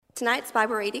Tonight's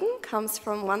Bible reading comes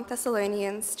from 1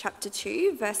 Thessalonians chapter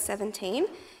 2, verse 17,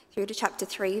 through to chapter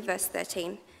 3, verse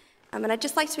 13. And I'd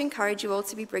just like to encourage you all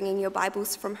to be bringing your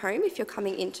Bibles from home if you're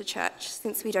coming into church,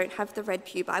 since we don't have the Red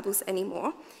Pew Bibles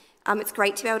anymore. It's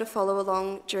great to be able to follow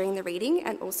along during the reading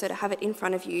and also to have it in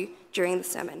front of you during the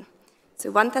sermon.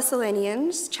 So 1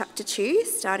 Thessalonians chapter 2,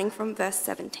 starting from verse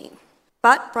 17.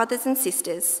 But, brothers and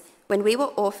sisters, when we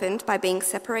were orphaned by being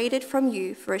separated from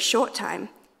you for a short time,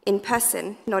 in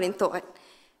person, not in thought,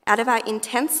 out of our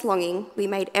intense longing, we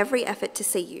made every effort to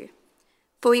see you.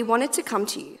 For we wanted to come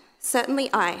to you. Certainly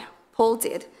I, Paul,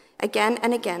 did, again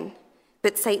and again,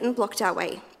 but Satan blocked our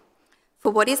way.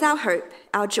 For what is our hope,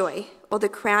 our joy, or the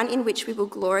crown in which we will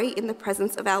glory in the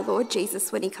presence of our Lord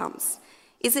Jesus when he comes?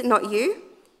 Is it not you?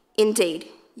 Indeed,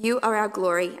 you are our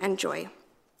glory and joy.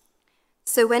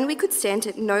 So when we could stand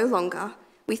it no longer,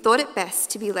 we thought it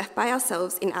best to be left by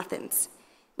ourselves in Athens.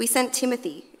 We sent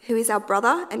Timothy, who is our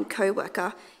brother and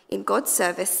co-worker in God's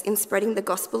service in spreading the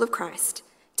gospel of Christ,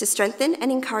 to strengthen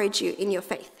and encourage you in your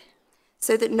faith,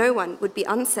 so that no one would be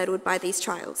unsettled by these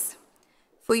trials.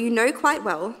 For you know quite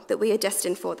well that we are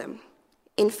destined for them.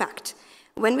 In fact,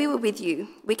 when we were with you,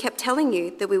 we kept telling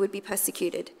you that we would be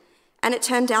persecuted, and it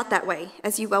turned out that way,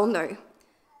 as you well know.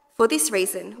 For this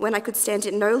reason, when I could stand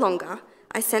it no longer,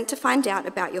 I sent to find out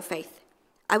about your faith.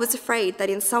 I was afraid that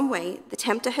in some way the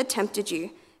tempter had tempted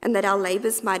you, and that our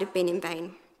labours might have been in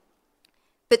vain.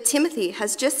 But Timothy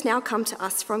has just now come to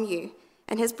us from you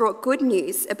and has brought good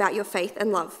news about your faith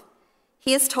and love.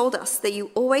 He has told us that you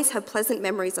always have pleasant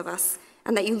memories of us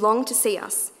and that you long to see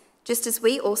us, just as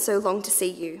we also long to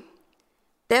see you.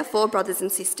 Therefore, brothers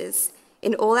and sisters,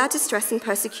 in all our distress and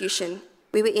persecution,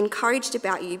 we were encouraged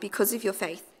about you because of your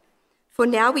faith. For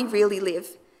now we really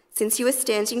live, since you are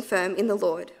standing firm in the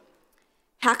Lord.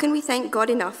 How can we thank God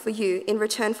enough for you in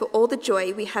return for all the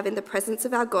joy we have in the presence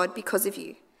of our God because of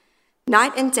you?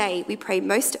 Night and day we pray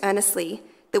most earnestly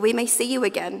that we may see you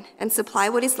again and supply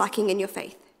what is lacking in your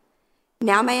faith.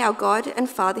 Now may our God and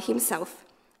Father himself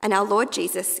and our Lord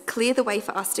Jesus clear the way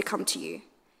for us to come to you.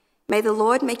 May the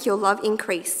Lord make your love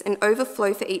increase and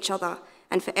overflow for each other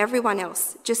and for everyone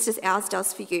else, just as ours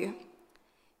does for you.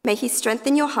 May he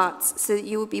strengthen your hearts so that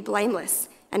you will be blameless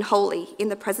and holy in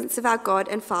the presence of our God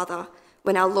and Father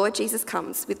when our Lord Jesus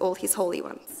comes with all his holy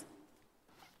ones.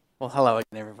 Well, hello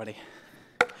again, everybody.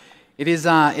 It's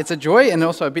a joy and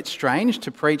also a bit strange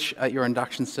to preach at your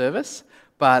induction service,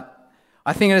 but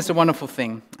I think it is a wonderful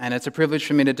thing, and it's a privilege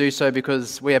for me to do so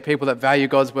because we are people that value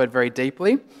God's word very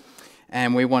deeply,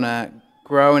 and we want to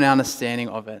grow in our understanding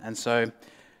of it. And so,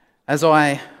 as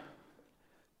I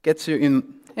get to,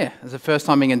 as the first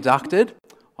time being inducted,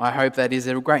 I hope that is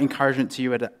a great encouragement to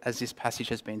you as this passage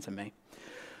has been to me.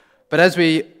 But as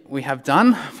we have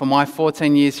done for my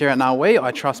 14 years here at Narwee,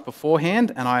 I trust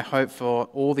beforehand and I hope for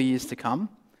all the years to come,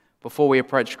 before we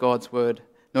approach God's word,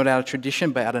 not out of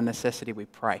tradition but out of necessity, we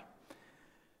pray.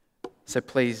 So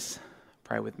please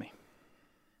pray with me.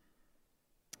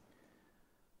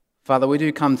 Father, we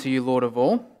do come to you, Lord of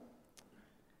all,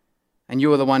 and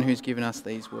you are the one who's given us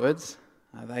these words.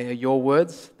 They are your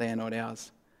words, they are not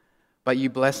ours. But you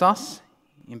bless us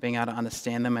in being able to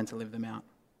understand them and to live them out.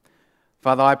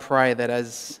 Father, I pray that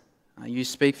as you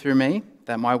speak through me,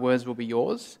 that my words will be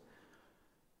yours.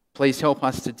 Please help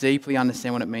us to deeply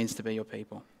understand what it means to be your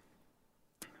people.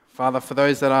 Father, for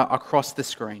those that are across the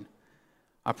screen,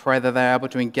 I pray that they're able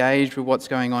to engage with what's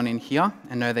going on in here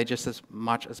and know they're just as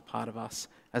much as part of us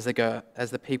as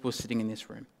the people sitting in this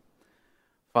room.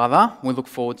 Father, we look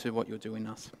forward to what you'll do in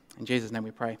us. In Jesus' name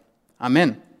we pray.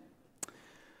 Amen.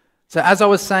 So as I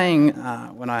was saying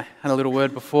when I had a little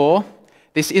word before,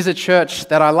 this is a church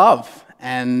that I love,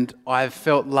 and I've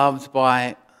felt loved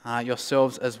by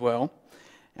yourselves as well.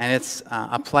 And it's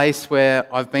a place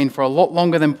where I've been for a lot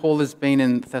longer than Paul has been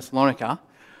in Thessalonica.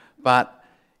 But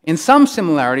in some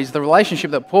similarities, the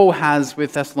relationship that Paul has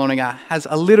with Thessalonica has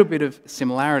a little bit of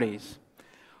similarities.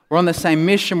 We're on the same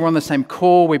mission, we're on the same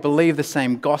call, we believe the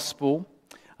same gospel.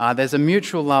 There's a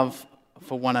mutual love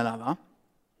for one another.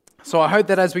 So I hope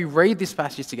that as we read this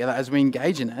passage together, as we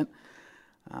engage in it,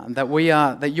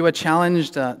 that you are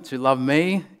challenged to love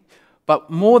me, but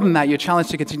more than that, you're challenged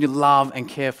to continue to love and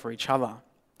care for each other.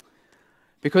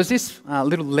 Because this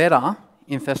little letter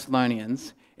in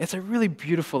Thessalonians, it's a really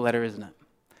beautiful letter, isn't it?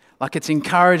 Like, it's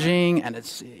encouraging and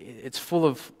it's full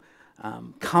of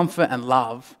comfort and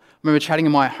love. I remember chatting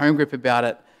in my home group about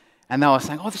it, and they were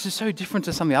saying, this is so different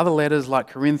to some of the other letters like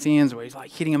Corinthians, where he's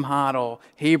like hitting them hard, or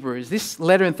Hebrews. This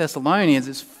letter in Thessalonians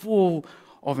is full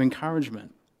of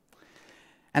encouragement.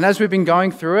 And as we've been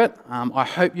going through it, I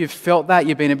hope you've felt that.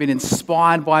 You've been a bit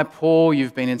inspired by Paul.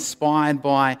 You've been inspired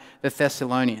by the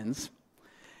Thessalonians.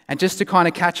 And just to kind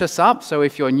of catch us up, so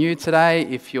if you're new today,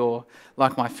 if you're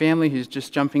like my family who's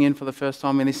just jumping in for the first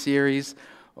time in this series,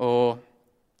 or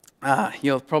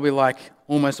you're probably like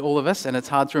almost all of us and it's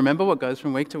hard to remember what goes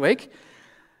from week to week,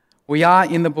 we are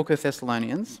in the book of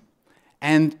Thessalonians.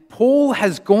 And Paul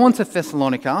has gone to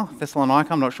Thessalonica,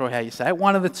 I'm not sure how you say it,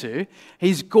 one of the two.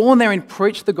 He's gone there and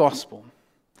preached the gospel.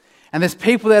 And there's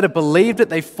people there that believed it,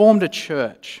 they formed a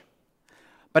church.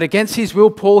 But against his will,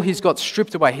 Paul, he's got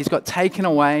stripped away. He's got taken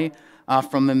away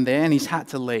from them there and he's had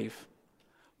to leave.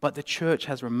 But the church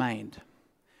has remained.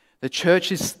 The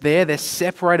church is there, they're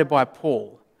separated by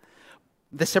Paul.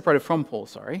 They're separated from Paul,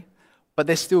 but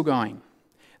they're still going.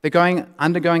 They're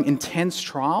undergoing intense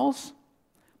trials,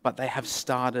 but they have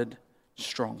started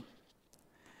strong.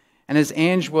 And as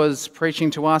Ange was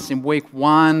preaching to us in week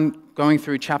 1, going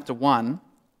through chapter 1,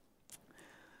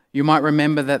 you might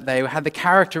remember that they had the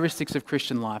characteristics of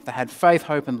Christian life. They had faith,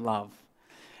 hope, and love.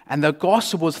 And the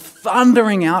gospel was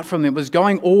thundering out from them. It was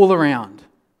going all around.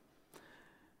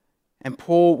 And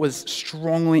Paul was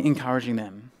strongly encouraging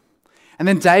them. And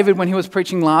then David, when he was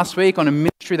preaching last week on a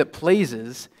ministry that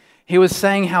pleases, he was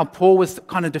saying how Paul was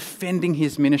kind of defending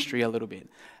his ministry a little bit.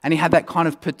 And he had that kind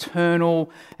of paternal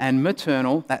and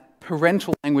maternal, that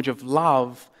parental language of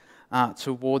love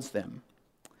towards them.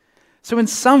 So in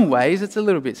some ways, it's a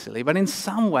little bit silly, but in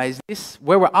some ways, this,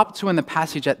 where we're up to in the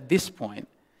passage at this point,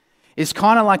 is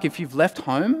kind of like if you've left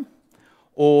home,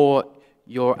 or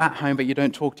you're at home but you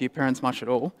don't talk to your parents much at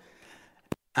all,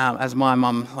 as my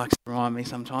mum likes to remind me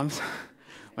sometimes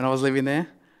when I was living there.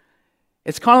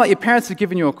 It's kind of like your parents have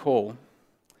given you a call,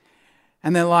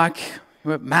 and they're like,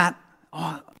 Matt,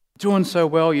 doing so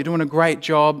well, you're doing a great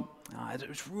job.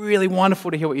 It's really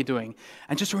wonderful to hear what you're doing.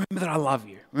 And just remember that I love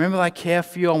you. Remember that I care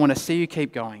for you. I want to see you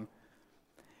keep going.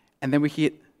 And then we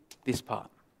hit this part.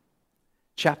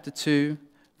 Chapter 2,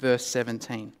 verse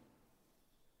 17.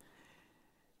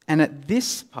 And at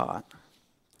this part,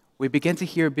 we begin to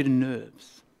hear a bit of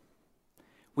nerves.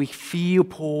 We feel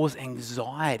Paul's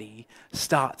anxiety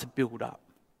start to build up.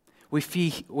 We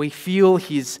feel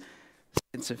his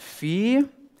sense of fear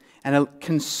and a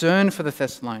concern for the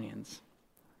Thessalonians.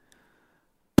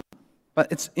 But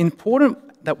it's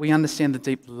important that we understand the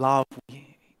deep love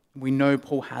we know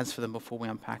Paul has for them before we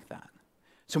unpack that.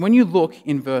 So when you look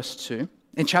in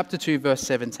chapter 2, verse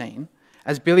 17,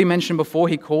 as Billy mentioned before,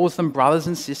 he calls them brothers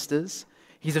and sisters.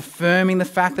 He's affirming the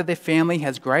fact that their family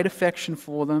has great affection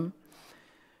for them.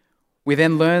 We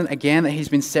then learn again that he's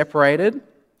been separated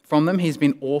from them. He's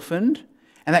been orphaned.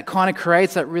 And that kind of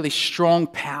creates that really strong,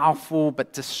 powerful,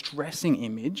 but distressing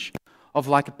image of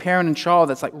like a parent and child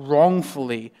that's like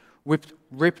wrongfully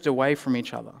ripped away from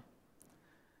each other.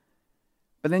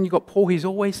 But then you've got Paul, he's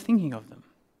always thinking of them.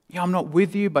 Yeah, I'm not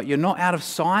with you, but you're not out of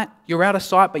sight. You're out of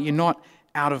sight, but you're not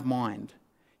out of mind.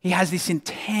 He has this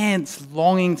intense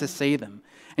longing to see them.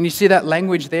 And you see that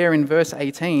language there in verse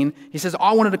 18. He says,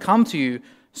 I wanted to come to you.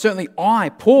 Certainly I,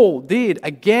 Paul, did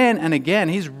again and again.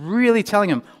 He's really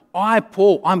telling him,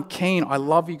 Paul, I'm keen. I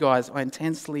love you guys. I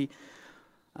intensely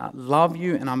love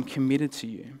you and I'm committed to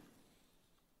you.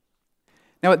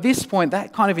 Now at this point,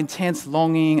 that kind of intense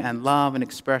longing and love and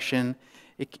expression,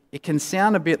 it can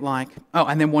sound a bit like,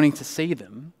 and then wanting to see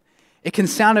them. It can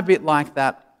sound a bit like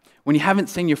that when you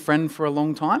haven't seen your friend for a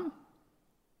long time,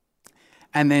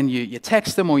 and then you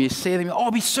text them or you see them,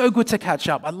 it'd be so good to catch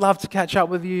up. I'd love to catch up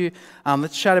with you.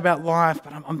 Let's chat about life,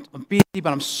 but I'm busy,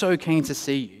 but I'm so keen to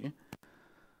see you.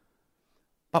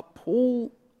 But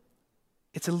Paul,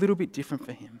 it's a little bit different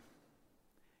for him.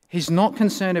 He's not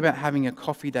concerned about having a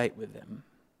coffee date with them.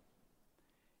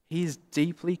 He is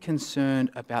deeply concerned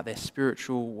about their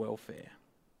spiritual welfare.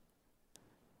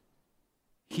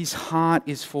 His heart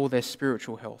is for their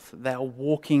spiritual health. They are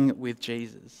walking with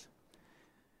Jesus.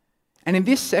 And in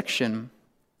this section,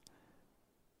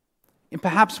 in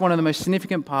perhaps one of the most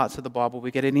significant parts of the Bible,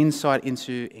 we get an insight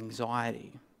into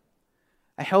anxiety.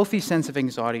 A healthy sense of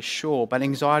anxiety, sure, but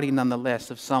anxiety nonetheless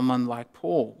of someone like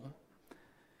Paul.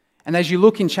 And as you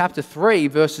look in chapter 3,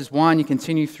 verses 1, you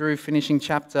continue through finishing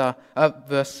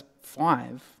verse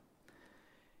 5,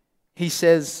 he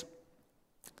says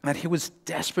that he was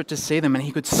desperate to see them and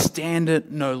he could stand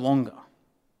it no longer.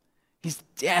 He's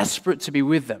desperate to be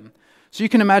with them. So you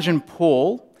can imagine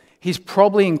Paul, he's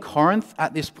probably in Corinth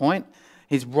at this point.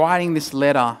 He's writing this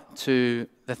letter to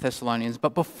the Thessalonians,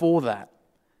 but before that,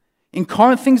 in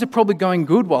Corinth, things are probably going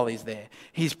good while he's there.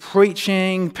 He's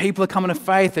preaching, people are coming to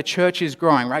faith, the church is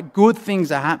growing, right? Good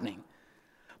things are happening.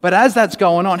 But as that's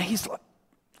going on, he's like,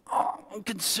 I'm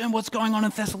concerned what's going on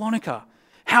in Thessalonica.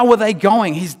 How are they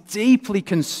going? He's deeply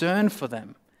concerned for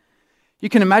them. You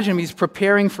can imagine him, he's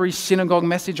preparing for his synagogue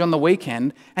message on the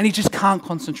weekend, and he just can't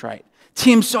concentrate.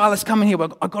 Tim, Silas, come in here.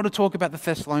 I've got to talk about the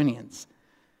Thessalonians.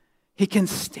 He can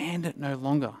stand it no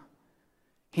longer.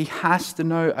 He has to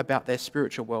know about their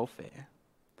spiritual welfare.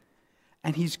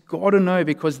 And he's got to know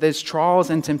because there's trials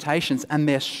and temptations and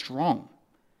they're strong.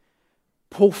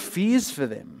 Paul fears for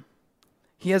them.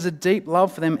 He has a deep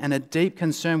love for them and a deep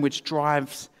concern which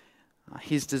drives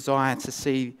his desire to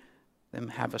see them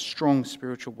have a strong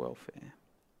spiritual welfare.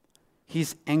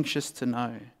 He's anxious to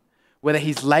know whether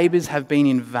his labours have been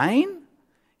in vain,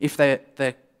 if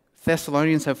the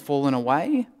Thessalonians have fallen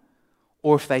away,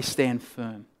 or if they stand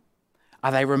firm.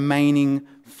 Are they remaining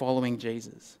following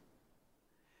Jesus?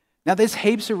 Now, there's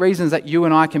heaps of reasons that you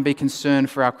and I can be concerned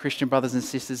for our Christian brothers and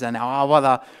sisters and our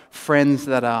other friends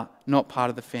that are not part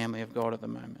of the family of God at the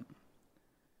moment.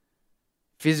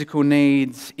 Physical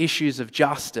needs, issues of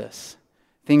justice,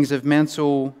 things of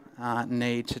mental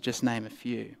need, to just name a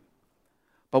few.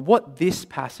 But what this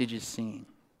passage is seeing,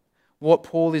 what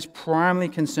Paul is primarily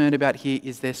concerned about here,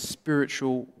 is their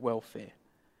spiritual welfare.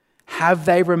 Have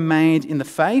they remained in the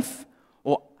faith,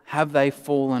 or have they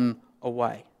fallen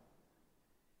away?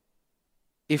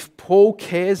 If Paul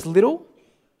cares little,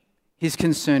 his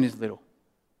concern is little.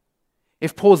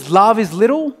 If Paul's love is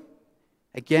little,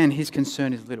 again, his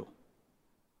concern is little.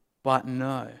 But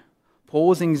no,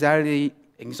 Paul's anxiety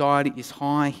is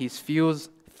high, his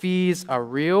fears are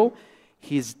real,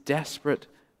 he is desperate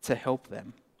to help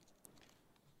them.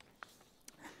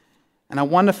 And I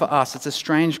wonder for us, it's a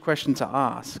strange question to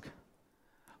ask,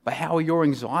 but how are your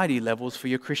anxiety levels for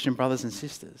your Christian brothers and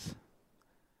sisters?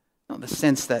 Not in the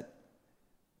sense that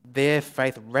their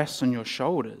faith rests on your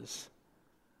shoulders,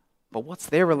 but what's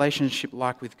their relationship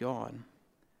like with God?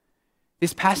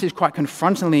 This passage quite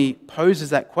confrontingly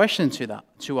poses that question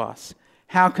to us.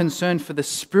 How concerned for the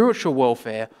spiritual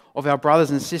welfare of our brothers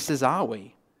and sisters are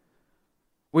we?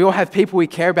 We all have people we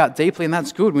care about deeply, and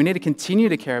that's good. We need to continue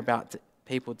to care about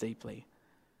people deeply.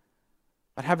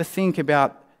 But have a think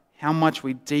about how much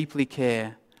we deeply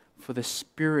care for the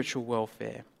spiritual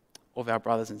welfare of our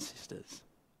brothers and sisters.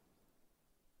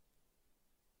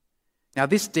 Now,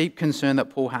 this deep concern that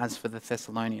Paul has for the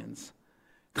Thessalonians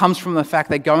comes from the fact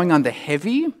they're going under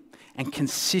heavy and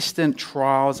consistent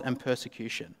trials and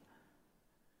persecution.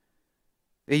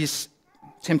 These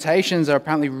temptations are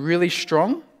apparently really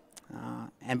strong,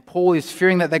 and Paul is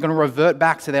fearing that they're going to revert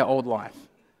back to their old life.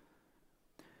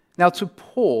 Now, to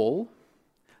Paul,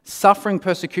 suffering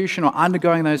persecution or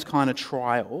undergoing those kind of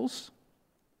trials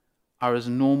are as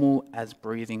normal as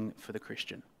breathing for the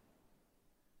Christian.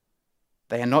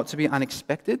 They are not to be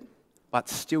unexpected, but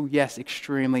still, yes,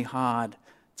 extremely hard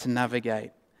to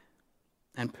navigate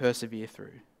and persevere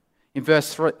through. In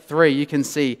verse 3, you can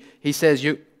see, he says,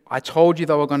 I told you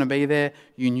they were going to be there,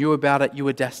 you knew about it, you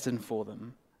were destined for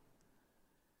them.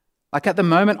 Like at the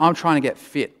moment, I'm trying to get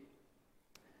fit.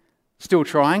 Still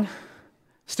trying,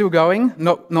 still going,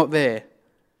 not there.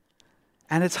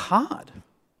 And it's hard.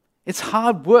 It's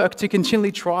hard work to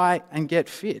continually try and get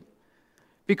fit.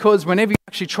 Because whenever you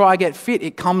actually try to get fit,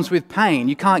 it comes with pain.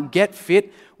 You can't get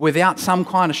fit without some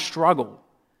kind of struggle.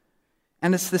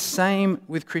 And it's the same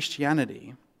with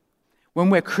Christianity. When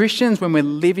we're Christians, when we're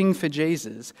living for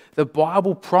Jesus, the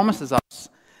Bible promises us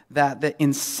that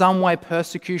in some way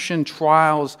persecution,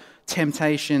 trials,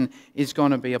 temptation is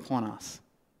going to be upon us.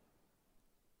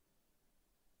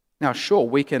 Now,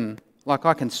 sure, I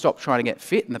can stop trying to get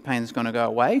fit and the pain's going to go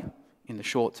away in the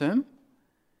short term.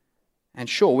 And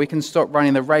sure, we can stop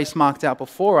running the race marked out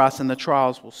before us and the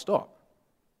trials will stop.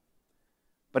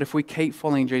 But if we keep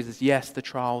following Jesus, yes, the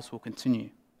trials will continue.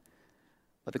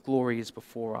 But the glory is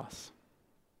before us.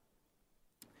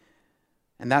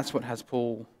 And that's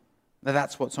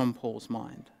what's on Paul's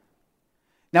mind.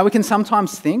 Now, we can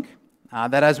sometimes think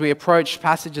that as we approach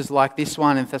passages like this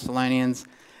one in Thessalonians,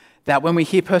 that when we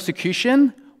hear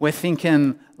persecution, we're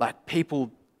thinking like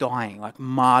people dying, like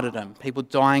martyrdom, people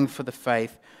dying for the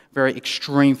faith, very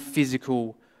extreme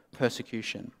physical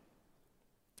persecution.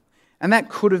 And that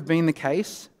could have been the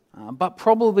case, but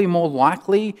probably more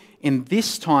likely in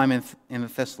this time in the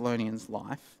Thessalonians'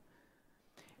 life,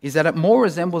 is that it more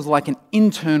resembles like an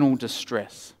internal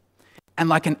distress and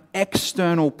like an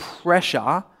external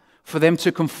pressure for them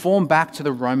to conform back to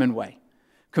the Roman way,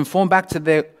 conform back to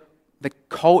the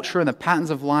culture and the patterns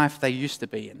of life they used to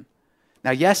be in.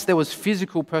 Now, yes, there was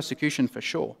physical persecution for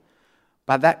sure,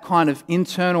 but that kind of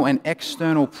internal and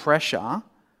external pressure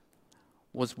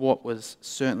was what was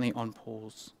certainly on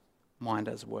Paul's mind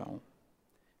as well.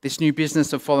 This new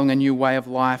business of following a new way of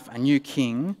life, a new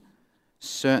king,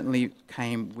 certainly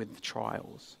came with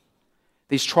trials.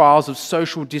 These trials of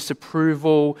social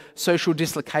disapproval, social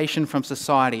dislocation from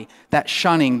society, that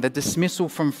shunning, the dismissal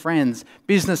from friends,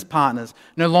 business partners,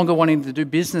 no longer wanting to do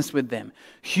business with them.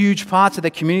 Huge parts of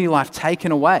their community life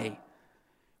taken away.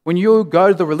 When you go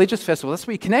to the religious festival, that's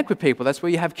where you connect with people. That's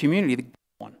where you have community. The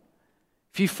one.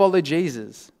 If you follow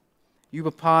Jesus, you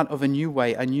are part of a new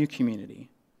way, a new community.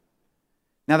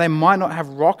 Now, they might not have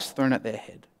rocks thrown at their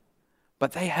head,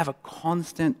 but they have a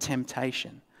constant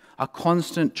temptation, a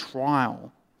constant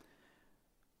trial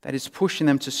that is pushing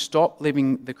them to stop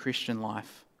living the Christian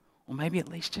life, or maybe at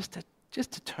least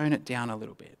just to tone it down a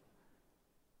little bit.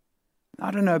 I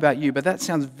don't know about you, but that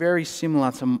sounds very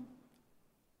similar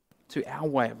to our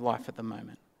way of life at the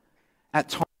moment. At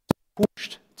times,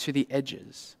 pushed to the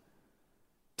edges.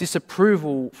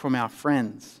 Disapproval from our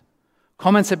friends.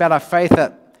 Comments about our faith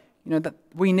that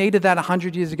we needed that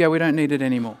 100 years ago, we don't need it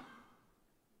anymore.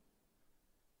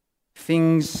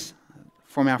 Things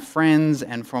from our friends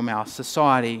and from our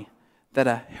society that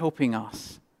are helping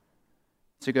us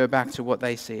to go back to what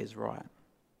they see as right.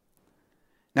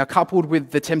 Now, coupled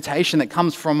with the temptation that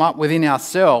comes from up within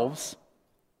ourselves,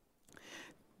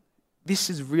 this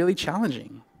is really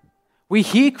challenging. We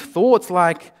hear thoughts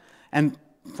like, and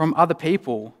from other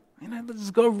people, does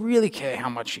God really care how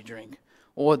much you drink?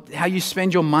 Or how you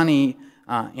spend your money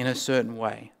in a certain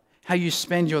way? How you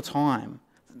spend your time?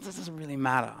 It doesn't really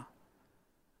matter.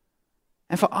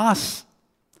 And for us,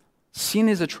 sin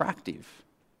is attractive.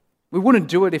 We wouldn't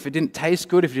do it if it didn't taste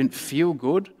good, if it didn't feel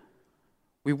good.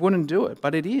 We wouldn't do it,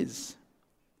 but it is.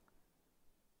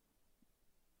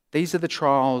 These are the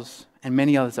trials and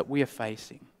many others that we are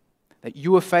facing, that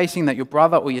you are facing, that your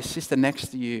brother or your sister next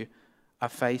to you are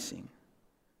facing.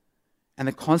 And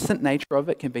the constant nature of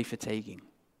it can be fatiguing.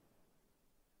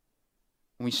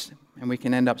 And we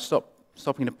can end up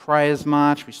stopping to pray as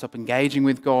much, we stop engaging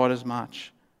with God as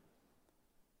much.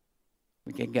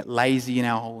 We can get lazy in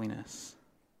our holiness.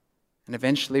 And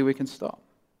eventually we can stop.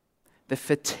 The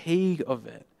fatigue of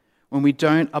it, when we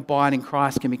don't abide in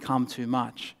Christ, can become too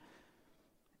much.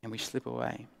 And we slip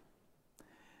away.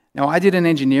 Now, I did an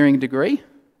engineering degree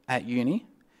at uni.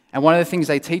 And one of the things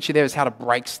they teach you there is how to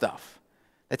break stuff.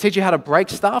 They teach you how to break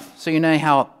stuff so you know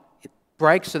how it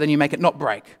breaks, so then you make it not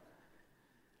break.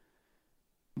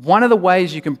 One of the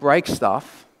ways you can break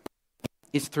stuff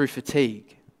is through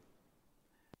fatigue.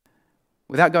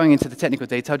 Without going into the technical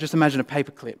detail, just imagine a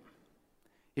paper clip.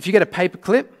 If you get a paper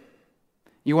clip,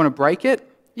 you want to break it,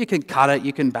 you can cut it,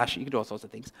 you can bash it, you can do all sorts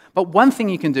of things. But one thing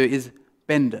you can do is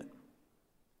bend it.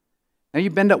 Now you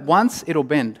bend it once, it'll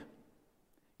bend.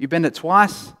 You bend it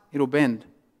twice, it'll bend.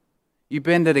 You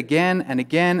bend it again and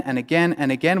again and again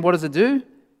and again. What does it do?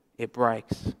 It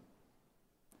breaks.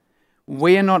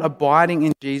 We are not abiding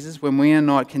in Jesus when we are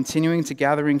not continuing to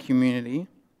gather in community.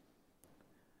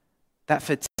 That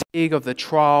fatigue of the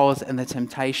trials and the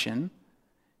temptation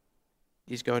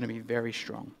is going to be very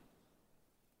strong.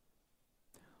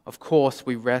 Of course,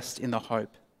 we rest in the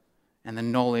hope and the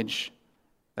knowledge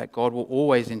that God will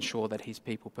always ensure that his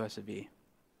people persevere.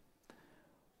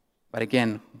 But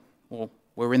again,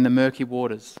 we're in the murky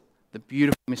waters, the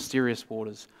beautiful, mysterious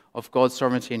waters of God's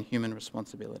sovereignty and human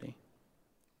responsibility.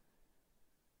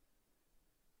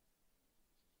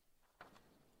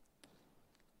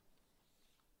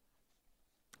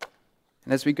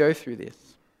 And as we go through this,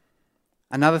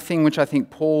 another thing which I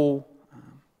think Paul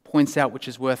points out, which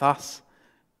is worth us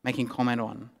making comment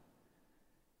on,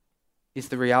 is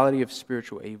the reality of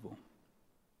spiritual evil.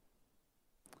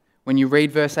 When you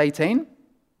read verse 18,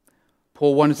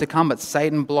 Paul wanted to come, but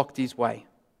Satan blocked his way.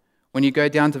 When you go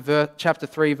down to chapter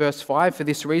 3, verse 5, for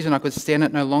this reason I could stand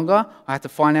it no longer. I had to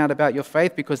find out about your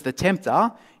faith because the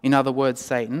tempter, in other words,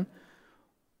 Satan,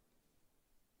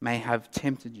 may have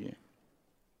tempted you.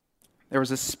 There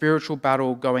was a spiritual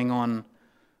battle going on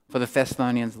for the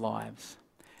Thessalonians' lives.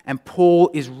 And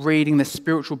Paul is reading the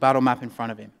spiritual battle map in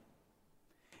front of him.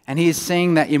 And he is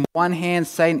seeing that in one hand,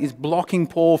 Satan is blocking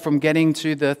Paul from getting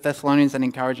to the Thessalonians and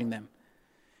encouraging them.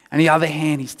 And the other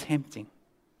hand, he's tempting,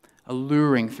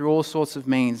 alluring through all sorts of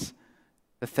means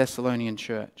the Thessalonian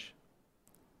church.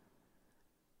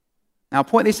 Now, I'll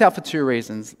point this out for two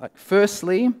reasons.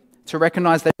 Firstly, to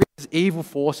recognize that there is evil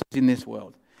forces in this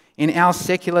world. In our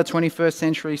secular 21st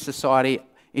century society,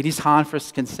 it is hard for us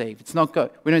to conceive. It's not good.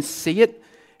 We don't see it,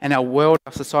 and our world,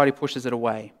 our society pushes it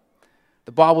away.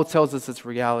 The Bible tells us it's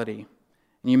reality,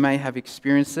 and you may have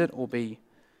experienced it or be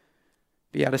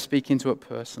able to speak into it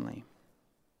personally.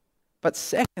 But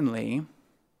secondly,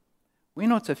 we're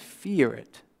not to fear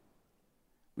it.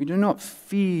 We do not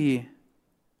fear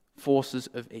forces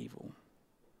of evil.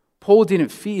 Paul didn't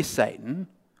fear Satan.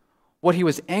 What he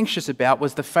was anxious about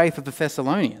was the faith of the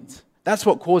Thessalonians, That's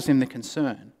what caused him the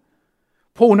concern.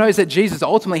 Paul knows that Jesus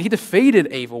ultimately, he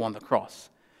defeated evil on the cross.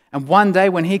 And one day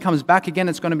when he comes back again,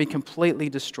 it's going to be completely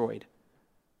destroyed.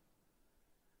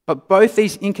 But both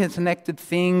these interconnected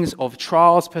things of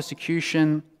trials,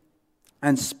 persecution,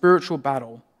 and spiritual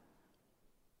battle,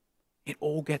 it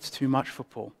all gets too much for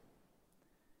Paul.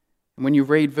 And when you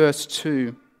read verse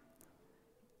 2,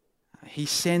 he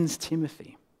sends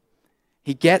Timothy.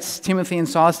 He gets Timothy and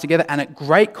Silas together, and at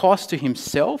great cost to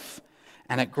himself,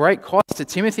 and at great cost to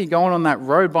Timothy going on that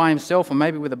road by himself, or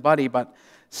maybe with a buddy, but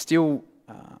still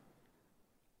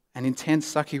an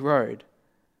intense, sucky road,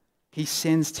 he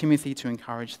sends Timothy to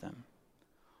encourage them.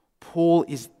 Paul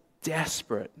is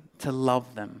desperate to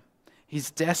love them.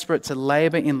 He's desperate to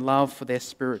labor in love for their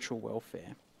spiritual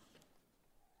welfare.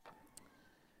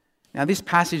 Now, this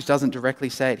passage doesn't directly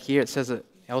say it here. It says it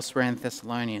elsewhere in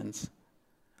Thessalonians.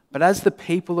 But as the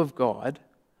people of God,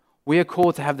 we are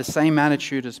called to have the same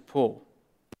attitude as Paul.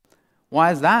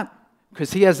 Why is that?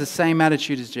 Because he has the same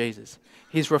attitude as Jesus.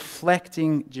 He's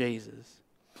reflecting Jesus.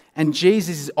 And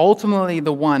Jesus is ultimately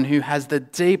the one who has the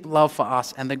deep love for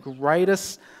us and the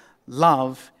greatest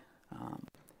love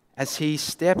as he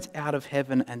stepped out of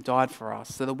heaven and died for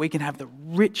us so that we can have the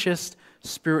richest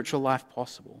spiritual life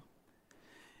possible.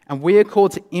 And we are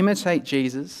called to imitate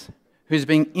Jesus, who's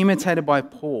being imitated by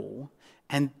Paul,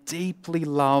 and deeply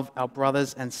love our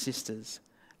brothers and sisters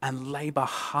and labor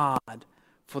hard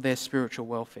for their spiritual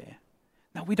welfare.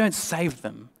 Now, we don't save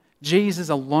them. Jesus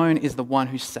alone is the one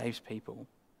who saves people.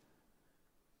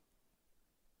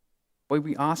 But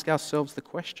we ask ourselves the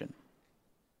question,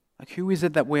 like, who is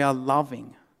it that we are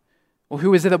loving? Or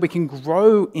who is it that we can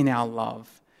grow in our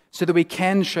love so that we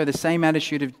can show the same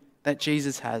attitude that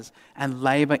Jesus has and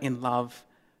labor in love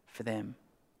for them?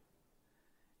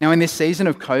 Now, in this season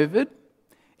of COVID,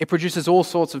 it produces all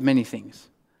sorts of many things.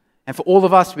 And for all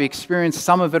of us, we experience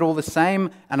some of it all the same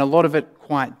and a lot of it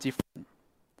quite different.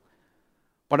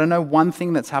 But I know one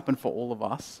thing that's happened for all of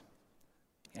us,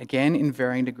 again in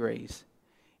varying degrees,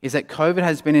 is that COVID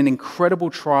has been an incredible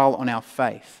trial on our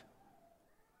faith.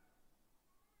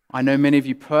 I know many of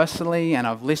you personally, and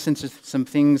I've listened to some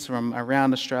things from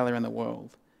around Australia and the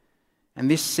world.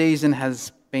 And this season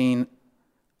has been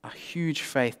a huge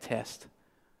faith test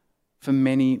for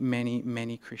many, many,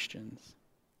 many Christians.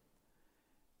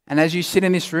 And as you sit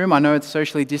in this room, I know it's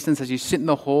socially distanced, as you sit in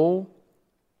the hall,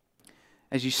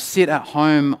 as you sit at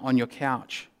home on your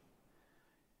couch,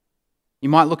 you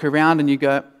might look around and you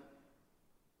go,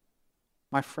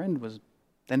 my friend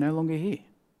they're no longer here.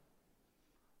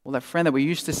 Well, that friend that we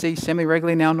used to see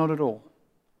semi-regularly, now not at all.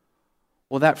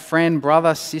 Or that friend,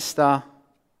 brother, sister,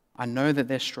 I know that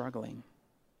they're struggling.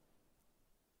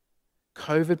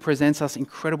 COVID presents us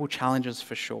incredible challenges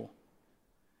for sure.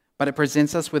 But it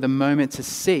presents us with a moment to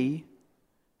see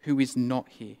who is not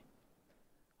here.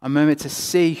 A moment to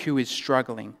see who is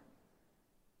struggling.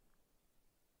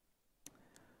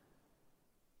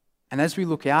 And as we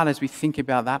look out, as we think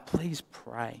about that, please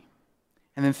pray.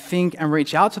 And then think and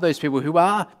reach out to those people who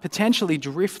are potentially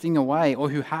drifting away or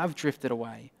who have drifted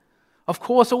away. Of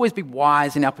course, always be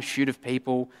wise in our pursuit of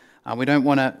people. We don't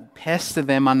want to pester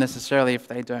them unnecessarily if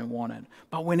they don't want it.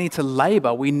 But we need to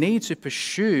labor. We need to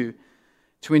pursue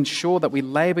to ensure that we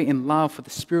labor in love for the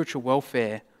spiritual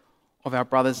welfare of our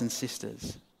brothers and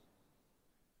sisters.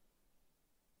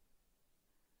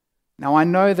 Now, I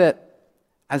know that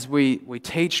as we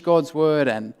teach God's word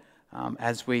and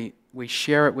as we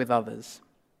share it with others,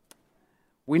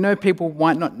 we know people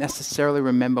might not necessarily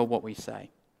remember what we say.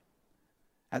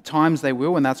 At times they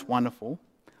will, and that's wonderful.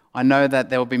 I know that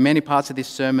there will be many parts of this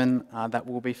sermon that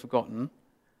will be forgotten.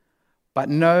 But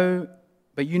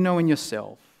you know in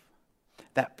yourself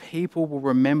that people will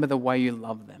remember the way you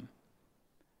love them.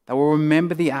 They will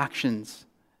remember the actions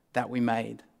that we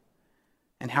made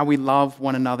and how we love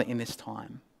one another in this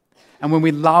time. And when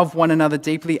we love one another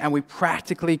deeply and we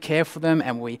practically care for them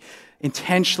and we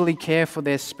intentionally care for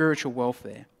their spiritual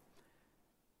welfare,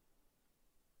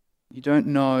 you don't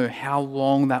know how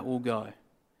long that will go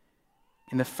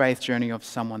in the faith journey of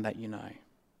someone that you know.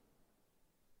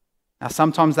 Now,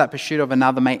 sometimes that pursuit of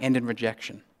another may end in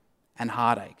rejection and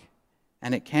heartache.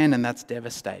 And it can, and that's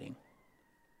devastating.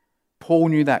 Paul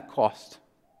knew that cost.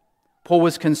 Paul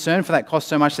was concerned for that cost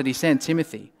so much that he sent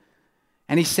Timothy.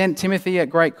 And he sent Timothy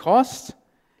at great cost.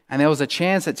 And there was a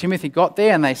chance that Timothy got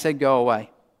there and they said, go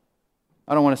away.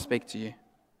 I don't want to speak to you.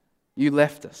 You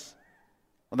left us.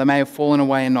 Or they may have fallen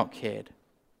away and not cared.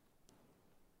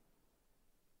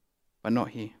 But not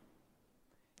here.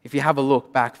 If you have a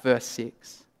look back, verse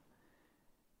 6,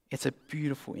 it's a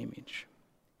beautiful image.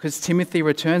 Because Timothy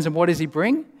returns, and what does he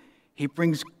bring? He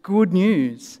brings good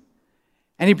news.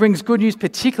 And he brings good news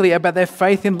particularly about their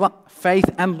faith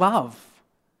and love.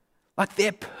 Like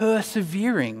they're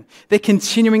persevering. They're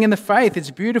continuing in the faith.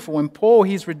 It's beautiful. And Paul,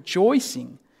 he's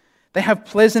rejoicing. They have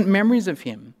pleasant memories of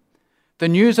him. The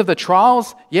news of the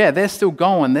trials, yeah, they're still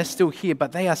going. They're still here.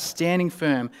 But they are standing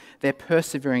firm. They're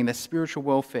persevering. Their spiritual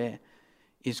welfare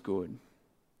is good.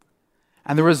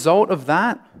 And the result of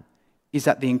that is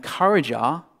that the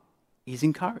encourager is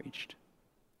encouraged.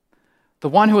 The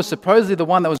one who was supposedly the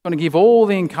one that was going to give all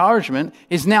the encouragement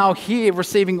is now here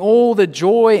receiving all the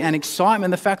joy and excitement,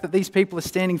 the fact that these people are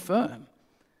standing firm.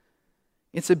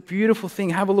 It's a beautiful thing.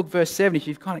 Have a look, verse 7, if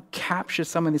you've kind of captured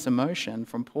some of this emotion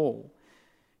from Paul.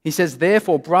 He says,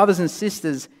 therefore, brothers and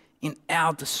sisters, in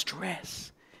our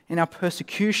distress, in our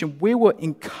persecution, we were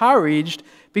encouraged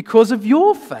because of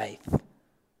your faith.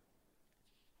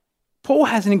 Paul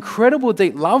has an incredible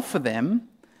deep love for them,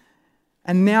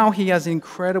 and now he has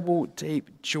incredible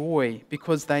deep joy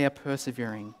because they are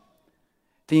persevering.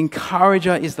 The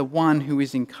encourager is the one who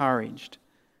is encouraged.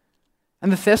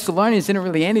 And the Thessalonians didn't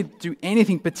really do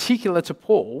anything particular to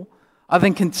Paul other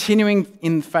than continuing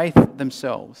in faith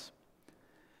themselves.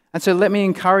 And so let me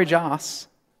encourage us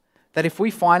that if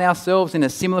we find ourselves in a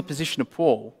similar position to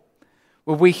Paul,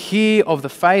 where we hear of the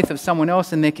faith of someone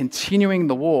else and they're continuing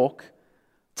the walk,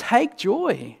 take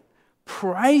joy.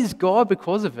 Praise God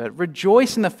because of it.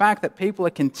 Rejoice in the fact that people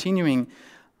are continuing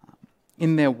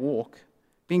in their walk.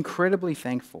 Be incredibly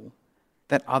thankful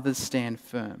that others stand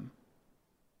firm.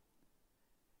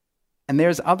 And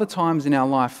there's other times in our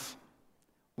life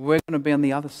we're going to be on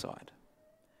the other side.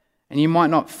 And you might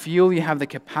not feel you have the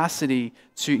capacity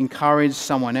to encourage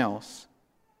someone else.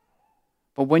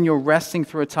 But when you're wrestling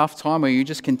through a tough time or you're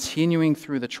just continuing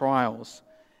through the trials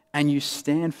and you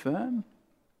stand firm,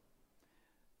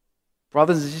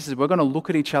 brothers and sisters, we're going to look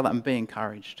at each other and be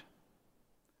encouraged.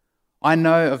 I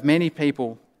know of many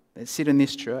people that sit in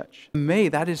this church. For me,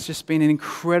 that has just been an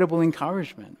incredible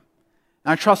encouragement.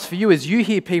 And I trust for you, as you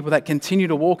hear people that continue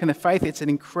to walk in the faith, it's an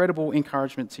incredible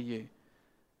encouragement to you.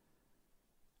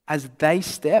 As they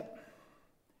step,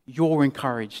 you're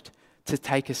encouraged to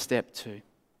take a step too.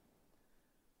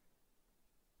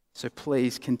 So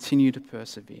please continue to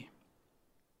persevere.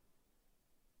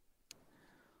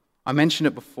 I mentioned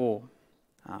it before.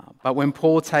 But when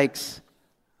Paul takes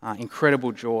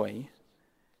incredible joy,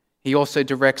 he also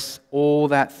directs all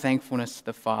that thankfulness to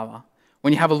the Father.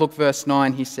 When you have a look, verse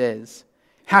 9, he says,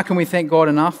 how can we thank God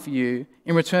enough for you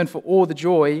in return for all the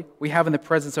joy we have in the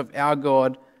presence of our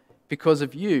God because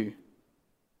of you?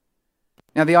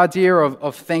 Now, the idea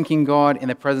of thanking God in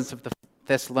the presence of the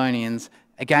Thessalonians,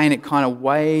 again, it kind of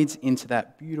wades into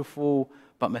that beautiful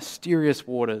but mysterious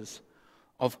waters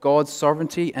of God's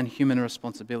sovereignty and human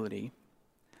responsibility,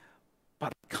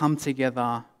 but come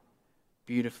together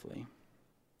beautifully.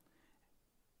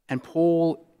 And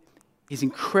Paul is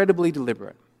incredibly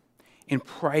deliberate in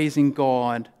praising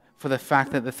God for the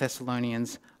fact that the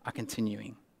Thessalonians are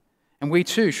continuing. And we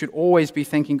too should always be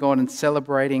thanking God and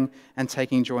celebrating and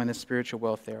taking joy in the spiritual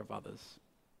welfare of others.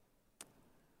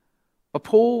 But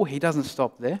Paul, he doesn't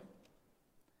stop there,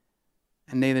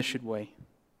 and neither should we.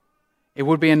 It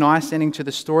would be a nice ending to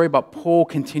the story, but Paul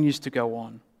continues to go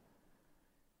on.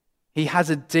 He has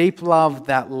a deep love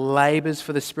that labors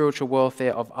for the spiritual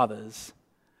welfare of others,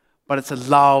 but it's a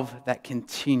love that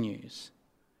continues.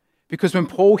 Because when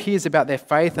Paul hears about their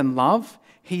faith and love,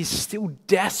 he's still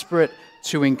desperate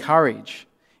to encourage.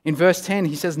 In verse 10,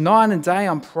 he says, night and day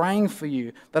I'm praying for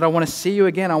you, that I want to see you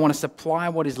again. I want to supply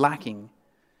what is lacking.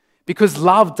 Because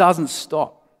love doesn't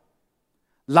stop.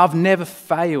 Love never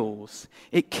fails.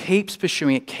 It keeps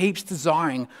pursuing, it keeps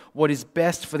desiring what is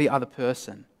best for the other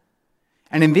person.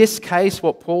 And in this case,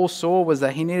 what Paul saw was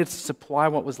that he needed to supply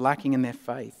what was lacking in their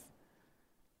faith.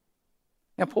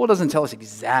 Now, Paul doesn't tell us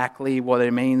exactly what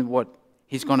it means, what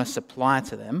he's going to supply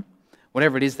to them,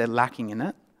 whatever it is they're lacking in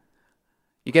it.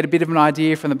 You get a bit of an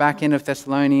idea from the back end of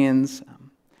Thessalonians,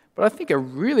 but I think a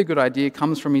really good idea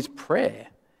comes from his prayer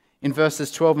in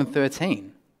verses 12 and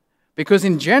 13. Because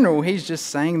in general, he's just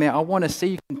saying there, I want to see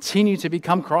you continue to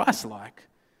become Christ-like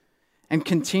and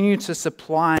continue to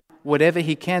supply whatever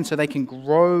he can so they can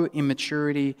grow in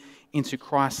maturity into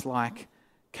Christ-like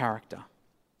character.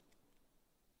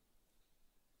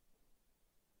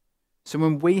 So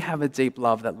when we have a deep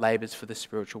love that labors for the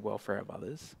spiritual welfare of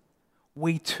others,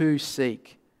 we too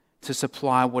seek to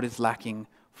supply what is lacking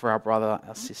for our brother,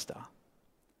 our sister.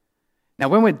 Now,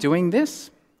 when we're doing this,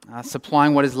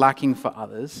 supplying what is lacking for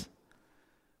others,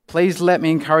 please let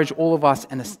me encourage all of us,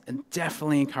 and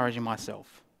definitely encouraging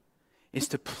myself, is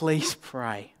to please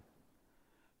pray.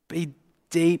 Be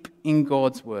deep in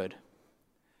God's word.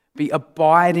 Be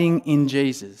abiding in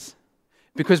Jesus.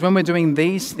 Because when we're doing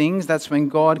these things, that's when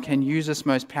God can use us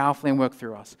most powerfully and work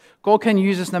through us. God can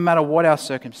use us no matter what our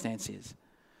circumstance is.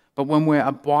 But when we're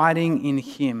abiding in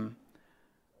Him,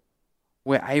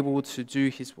 we're able to do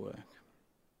His work.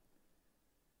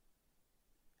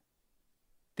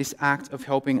 This act of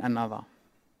helping another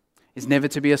is never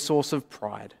to be a source of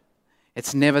pride.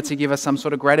 It's never to give us some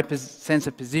sort of greater sense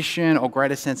of position or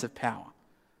greater sense of power.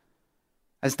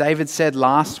 As David said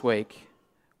last week,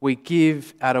 we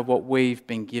give out of what we've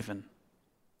been given.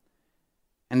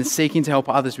 And in seeking to help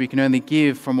others, we can only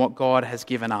give from what God has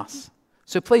given us.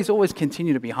 So please always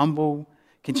continue to be humble,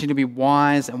 continue to be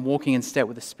wise and walking in step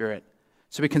with the Spirit,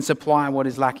 so we can supply what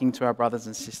is lacking to our brothers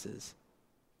and sisters.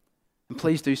 And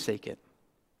please do seek it.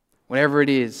 Whatever it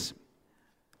is,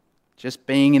 just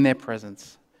being in their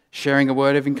presence, sharing a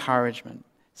word of encouragement,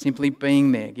 simply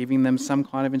being there, giving them some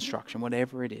kind of instruction,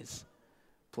 whatever it is,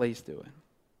 please do it.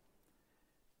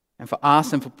 And for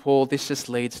us and for Paul, this just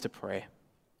leads to prayer.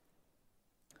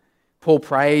 Paul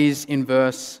prays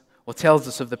tells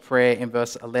us of the prayer in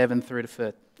verse 11 through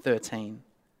to 13.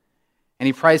 And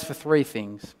he prays for three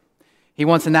things. He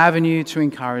wants an avenue to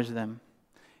encourage them.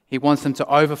 He wants them to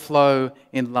overflow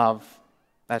in love.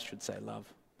 That should say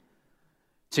love.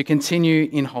 To continue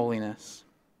in holiness.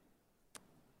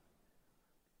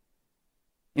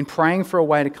 In praying for a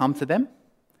way to come to them,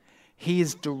 he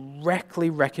is directly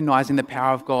recognizing the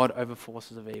power of God over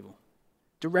forces of evil.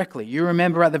 Directly. You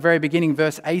remember at the very beginning,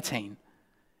 verse 18,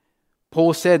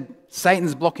 Paul said,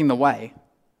 Satan's blocking the way.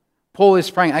 Paul is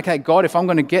praying, okay, God, if I'm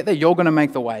going to get there, you're going to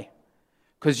make the way.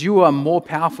 Because you are more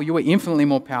powerful, you are infinitely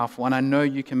more powerful, and I know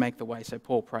you can make the way. So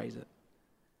Paul prays it.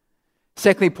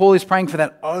 Secondly, Paul is praying for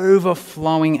that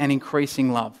overflowing and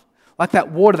increasing love. Like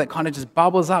that water that kind of just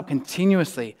bubbles up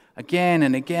continuously, again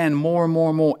and again, more and more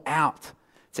and more out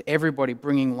to everybody,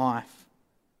 bringing life.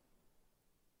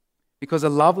 Because a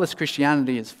loveless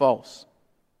Christianity is false.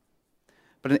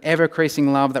 But an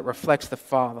ever-increasing love that reflects the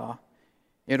Father,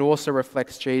 it also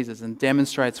reflects Jesus and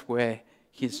demonstrates we're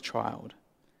His child.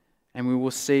 And we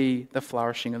will see the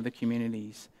flourishing of the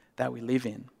communities that we live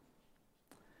in.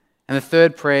 And the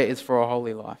third prayer is for a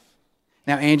holy life.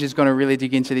 Now, Andrew's going to really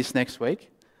dig into this next week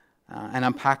and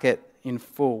unpack it in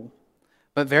full.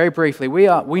 But very briefly,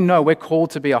 we know we're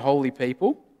called to be a holy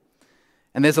people.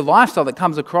 And there's a lifestyle that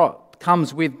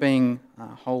comes with being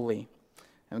holy,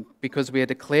 because we are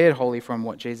declared holy from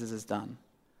what Jesus has done.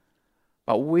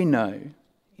 But we know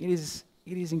it is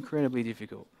incredibly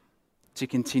difficult to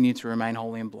continue to remain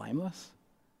holy and blameless.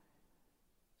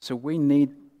 So we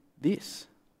need this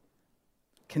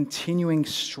continuing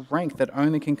strength that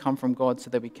only can come from God so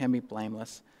that we can be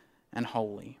blameless and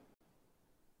holy.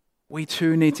 We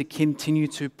too need to continue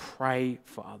to pray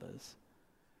for others.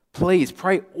 Please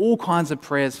pray all kinds of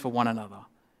prayers for one another,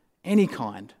 any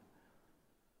kind.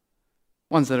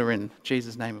 Ones that are in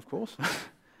Jesus' name, of course.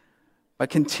 But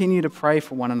continue to pray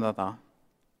for one another.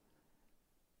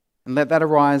 And let that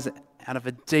arise out of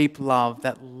a deep love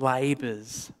that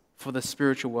labors for the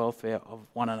spiritual welfare of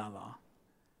one another.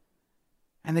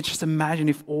 And then just imagine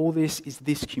if all this is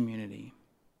this community.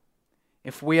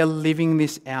 If we are living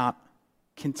this out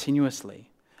continuously.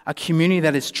 A community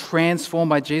that is transformed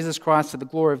by Jesus Christ to the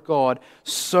glory of God,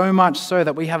 so much so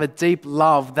that we have a deep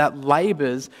love that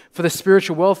labors for the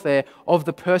spiritual welfare of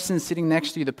the person sitting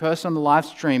next to you, the person on the live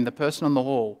stream, the person on the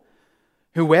hall,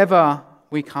 whoever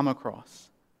we come across.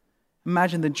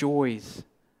 Imagine the joys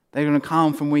that are going to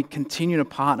come from we continue to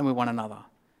partner with one another.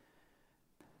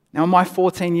 Now, in my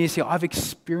 14 years here, I've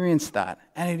experienced that,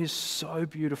 and it is so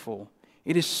beautiful.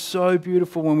 It is so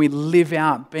beautiful when we live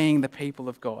out being the people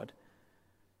of God.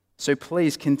 So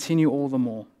please continue all the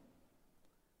more.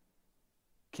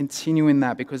 Continue in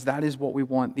that, because that is what we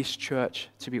want this church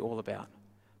to be all about.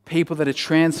 People that are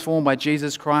transformed by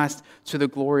Jesus Christ to the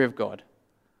glory of God.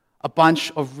 A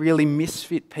bunch of really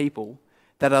misfit people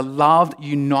that are loved,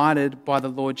 united by the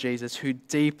Lord Jesus, who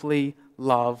deeply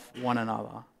love one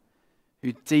another,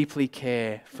 who deeply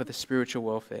care for the spiritual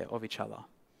welfare of each other,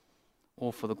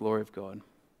 all for the glory of God.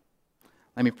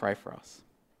 Let me pray for us.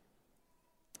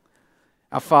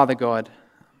 Our Father God,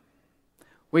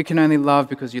 we can only love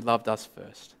because you loved us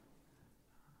first.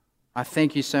 I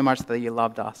thank you so much that you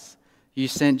loved us. You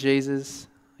sent Jesus,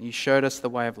 you showed us the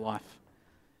way of life.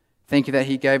 Thank you that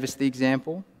he gave us the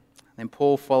example, then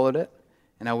Paul followed it,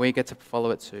 and now we get to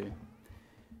follow it too.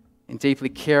 In deeply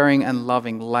caring and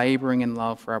loving, laboring in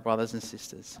love for our brothers and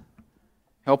sisters.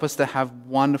 Help us to have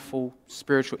wonderful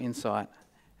spiritual insight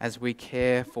as we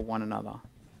care for one another.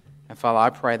 And Father, I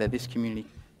pray that this community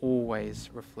always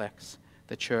reflects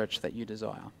the church that you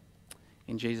desire.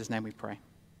 In Jesus' name we pray.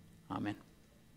 Amen.